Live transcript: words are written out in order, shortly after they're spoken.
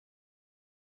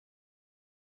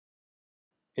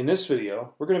In this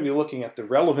video, we're going to be looking at the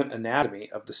relevant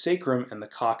anatomy of the sacrum and the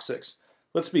coccyx.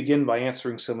 Let's begin by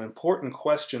answering some important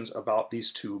questions about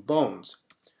these two bones.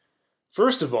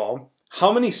 First of all,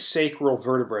 how many sacral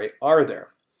vertebrae are there?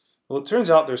 Well, it turns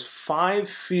out there's 5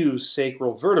 fused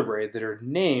sacral vertebrae that are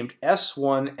named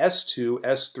S1, S2,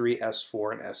 S3,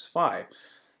 S4, and S5.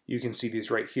 You can see these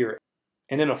right here.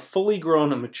 And in a fully grown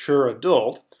mature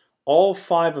adult, all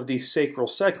 5 of these sacral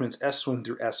segments, S1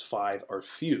 through S5, are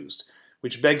fused.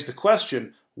 Which begs the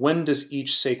question, when does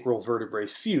each sacral vertebrae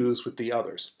fuse with the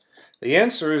others? The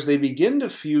answer is they begin to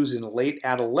fuse in late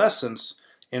adolescence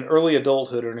and early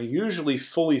adulthood and are usually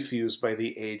fully fused by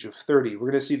the age of 30. We're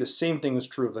going to see the same thing is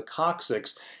true of the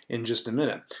coccyx in just a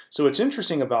minute. So what's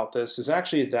interesting about this is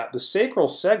actually that the sacral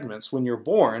segments, when you're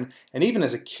born, and even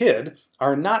as a kid,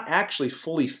 are not actually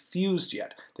fully fused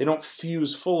yet. They don't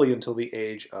fuse fully until the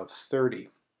age of 30.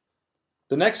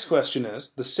 The next question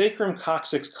is, the Sacrum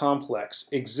Coccyx complex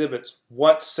exhibits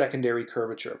what secondary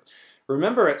curvature?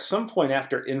 Remember, at some point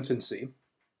after infancy,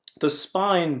 the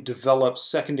spine develops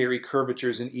secondary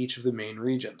curvatures in each of the main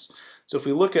regions. So if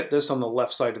we look at this on the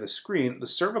left side of the screen, the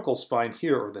cervical spine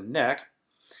here, or the neck,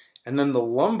 and then the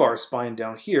lumbar spine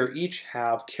down here, each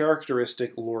have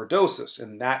characteristic lordosis,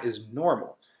 and that is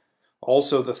normal.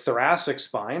 Also, the thoracic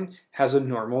spine has a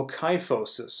normal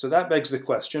kyphosis. So that begs the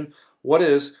question, what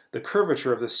is the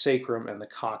curvature of the sacrum and the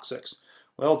coccyx?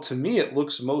 Well, to me, it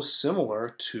looks most similar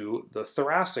to the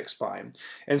thoracic spine.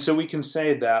 And so we can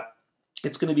say that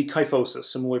it's going to be kyphosis,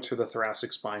 similar to the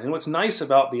thoracic spine. And what's nice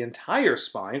about the entire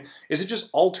spine is it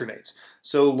just alternates.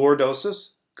 So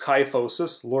lordosis,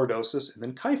 kyphosis, lordosis, and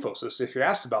then kyphosis. If you're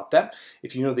asked about that,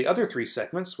 if you know the other 3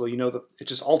 segments, well, you know that it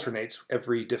just alternates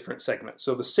every different segment.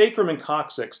 So the sacrum and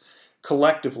coccyx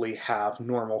collectively have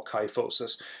normal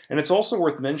kyphosis. And it's also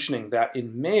worth mentioning that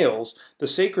in males, the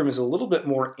sacrum is a little bit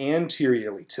more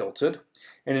anteriorly tilted,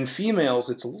 and in females,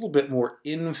 it's a little bit more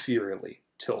inferiorly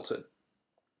tilted.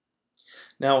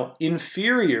 Now,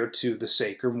 inferior to the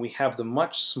sacrum, we have the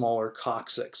much smaller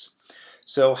coccyx.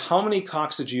 So how many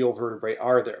coccygeal vertebrae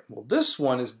are there? Well, this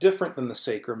one is different than the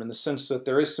sacrum in the sense that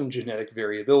there is some genetic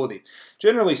variability.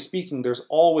 Generally speaking, there's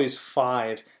always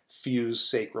 5 fused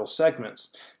sacral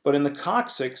segments. But in the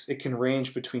coccyx, it can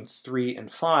range between 3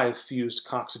 and 5 fused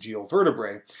coccygeal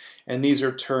vertebrae. And these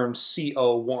are termed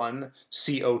CO1,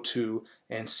 CO2,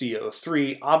 and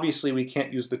CO3. Obviously, we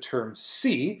can't use the term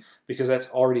C because that's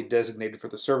already designated for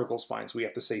the cervical spine, so we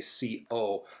have to say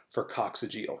CO for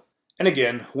coccygeal. And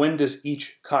again, when does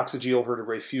each coccygeal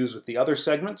vertebrae fuse with the other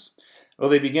segments? Well,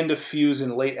 they begin to fuse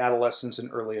in late adolescence and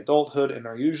early adulthood and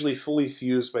are usually fully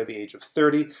fused by the age of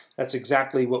 30. That's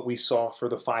exactly what we saw for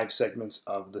the 5 segments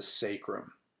of the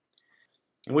sacrum.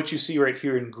 And what you see right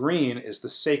here in green is the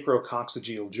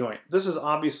sacrococcygeal joint. This is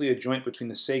obviously a joint between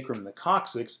the sacrum and the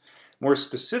coccyx, more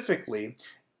specifically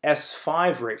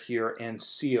S5 right here and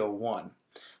CO1.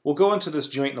 We'll go into this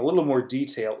joint in a little more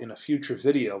detail in a future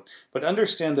video, but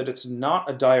understand that it's not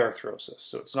a diarthrosis,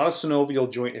 so it's not a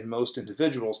synovial joint in most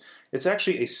individuals. It's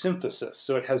actually a symphysis,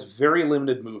 so it has very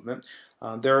limited movement.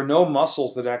 There are no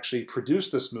muscles that actually produce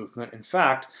this movement. In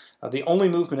fact, the only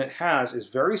movement it has is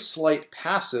very slight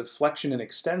passive flexion and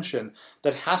extension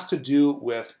that has to do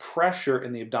with pressure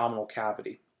in the abdominal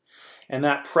cavity. And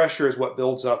that pressure is what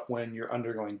builds up when you're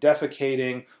undergoing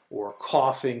defecating or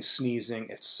coughing,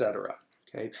 sneezing, etc.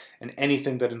 Okay? And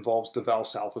anything that involves the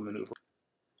Valsalva maneuver.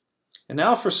 And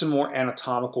now for some more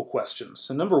anatomical questions.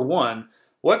 So number 1,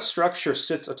 what structure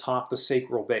sits atop the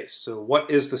sacral base? So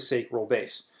what is the sacral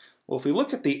base? Well, if we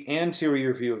look at the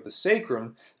anterior view of the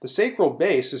sacral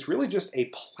base is really just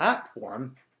a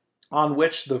platform on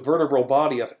which the vertebral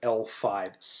body of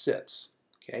L5 sits.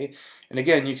 Okay? And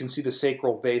again, you can see the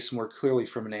sacral base more clearly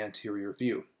from an anterior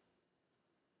view.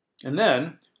 And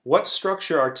then, what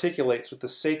structure articulates with the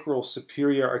sacral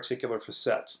superior articular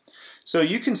facets? So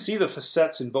you can see the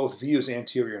facets in both views,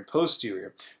 anterior and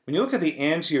posterior. When you look at the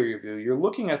anterior view, you're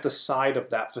looking at the side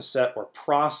of that facet or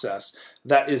process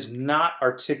that is not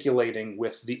articulating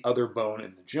with the other bone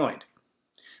in the joint.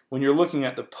 When you're looking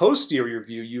at the posterior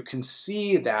view, you can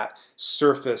see that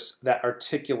surface that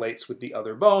articulates with the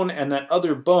other bone, and that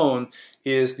other bone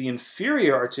is the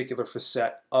inferior articular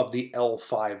facet of the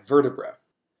L5 vertebra.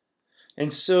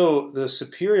 And so the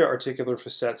superior articular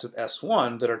facets of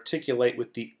S1 that articulate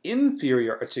with the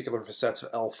inferior articular facets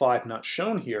of L5, not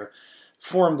shown here,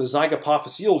 form the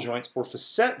zygapophyseal joints or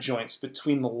facet joints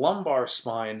between the lumbar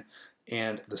spine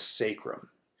and the sacrum.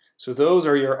 So those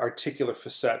are your articular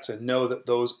facets, and know that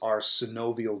those are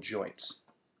synovial joints.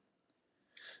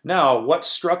 Now, what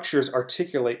structures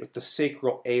articulate with the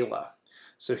sacral ala?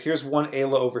 So here's one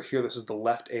ala over here. This is the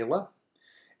left ala,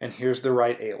 and here's the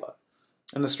right ala.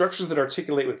 And the structures that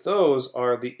articulate with those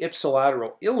are the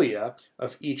ipsilateral ilia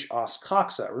of each os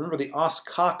coxa. Remember, the os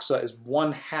coxa is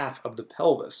 1/2 of the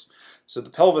pelvis. So the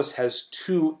pelvis has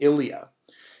 2 ilia.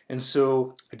 And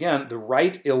so, again, the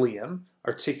right ilium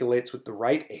articulates with the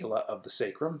right ala of the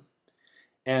sacrum,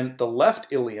 and the left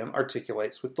ilium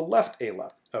articulates with the left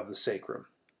ala of the sacrum.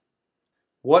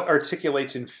 What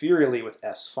articulates inferiorly with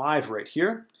S5 right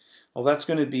here? Well, that's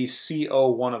going to be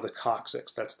CO1 of the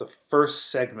coccyx. That's the first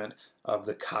segment of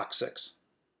the coccyx.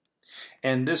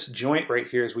 And this joint right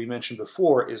here, as we mentioned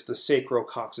before, is the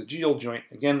sacrococcygeal joint.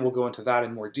 Again, we'll go into that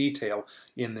in more detail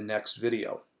in the next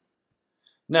video.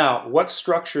 Now, what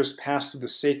structures pass through the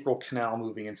sacral canal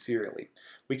moving inferiorly?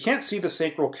 We can't see the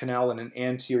sacral canal in an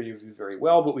anterior view very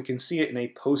well, but we can see it in a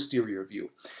posterior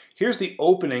view. Here's the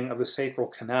opening of the sacral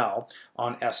canal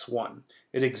on S1.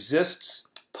 It exists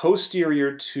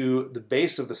posterior to the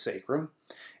base of the sacrum,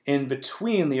 in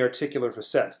between the articular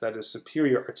facets, that is,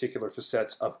 superior articular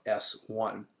facets of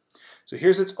S1. So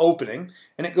here's its opening,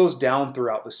 and it goes down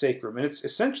throughout the sacrum, and it's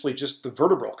essentially just the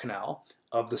vertebral canal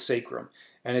of the sacrum.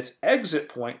 And its exit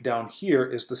point down here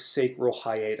is the sacral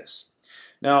hiatus.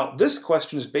 Now, this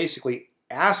question is basically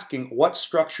asking what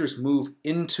structures move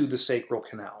into the sacral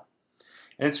canal.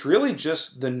 And it's really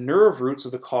just the nerve roots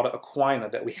of the cauda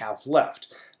equina that we have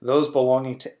left, those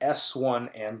belonging to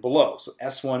S1 and below. So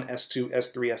S1, S2,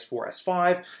 S3, S4,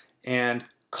 S5, and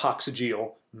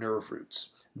coccygeal nerve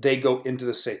roots. They go into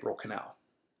the sacral canal.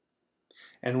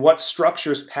 And what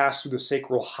structures pass through the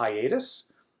sacral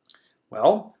hiatus?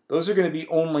 Well, those are going to be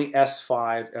only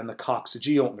S5 and the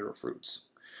coccygeal nerve roots.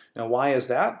 Now, why is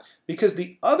that? Because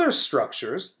the other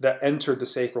structures that entered the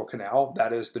sacral canal,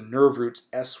 that is the nerve roots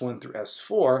S1 through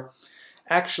S4,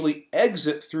 actually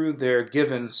exit through their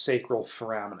given sacral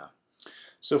foramina.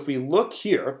 So if we look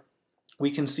here,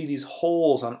 we can see these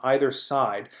holes on either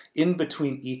side in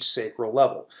between each sacral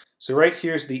level. So right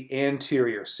here is the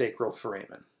anterior sacral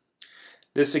foramen.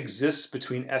 This exists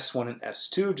between S1 and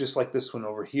S2, just like this one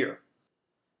over here.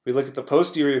 If we look at the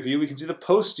posterior view, we can see the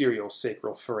posterior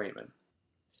sacral foramen.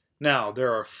 Now,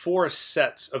 there are 4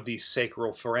 sets of these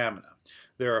sacral foramina.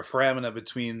 There are foramina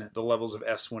between the levels of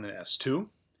S1 and S2,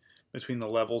 between the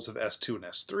levels of S2 and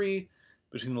S3,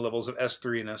 between the levels of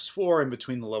S3 and S4, and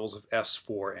between the levels of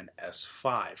S4 and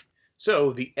S5.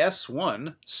 So the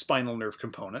S1 spinal nerve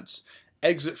components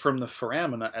exit from the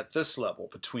foramina at this level,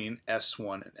 between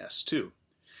S1 and S2.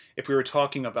 If we were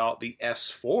talking about the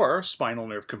S4 spinal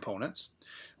nerve components,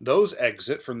 those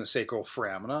exit from the sacral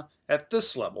foramina at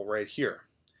this level right here,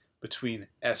 between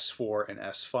S4 and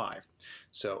S5.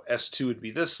 So S2 would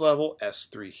be this level,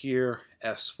 S3 here,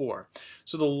 S4.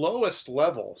 So the lowest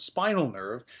level spinal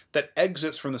nerve that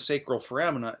exits from the sacral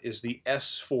foramina is the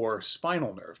S4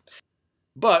 spinal nerve.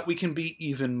 But we can be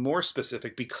even more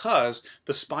specific because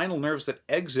the spinal nerves that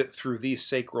exit through these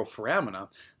sacral foramina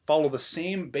follow the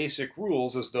same basic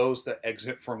rules as those that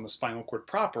exit from the spinal cord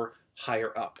proper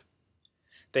higher up.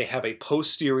 They have a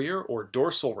posterior or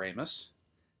dorsal ramus,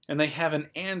 and they have an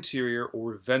anterior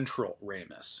or ventral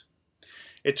ramus.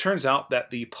 It turns out that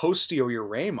the posterior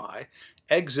rami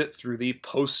exit through the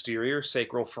posterior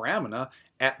sacral foramina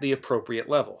at the appropriate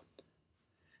level.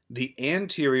 The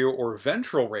anterior or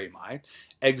ventral rami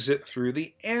exit through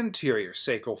the anterior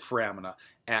sacral foramina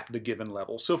at the given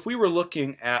level. So if we were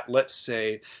looking at, let's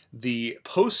say, the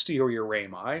posterior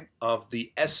rami of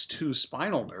the S2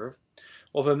 spinal nerve,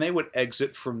 well, then they would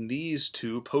exit from these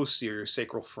 2 posterior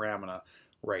sacral foramina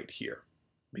right here,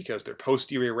 because they're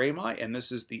posterior rami, and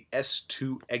this is the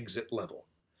S2 exit level.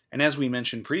 And as we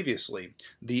mentioned previously,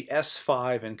 the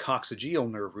S5 and coccygeal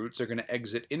nerve roots are going to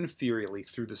exit inferiorly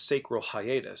through the sacral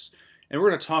hiatus, and we're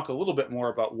going to talk a little bit more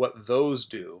about what those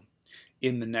do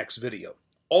in the next video.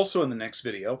 Also in the next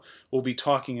video, we'll be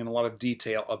talking in a lot of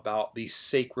detail about the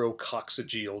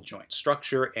sacrococcygeal joint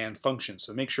structure and function,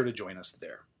 so make sure to join us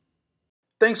there.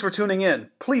 Thanks for tuning in.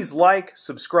 Please like,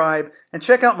 subscribe, and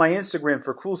check out my Instagram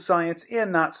for cool science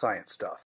and not science stuff.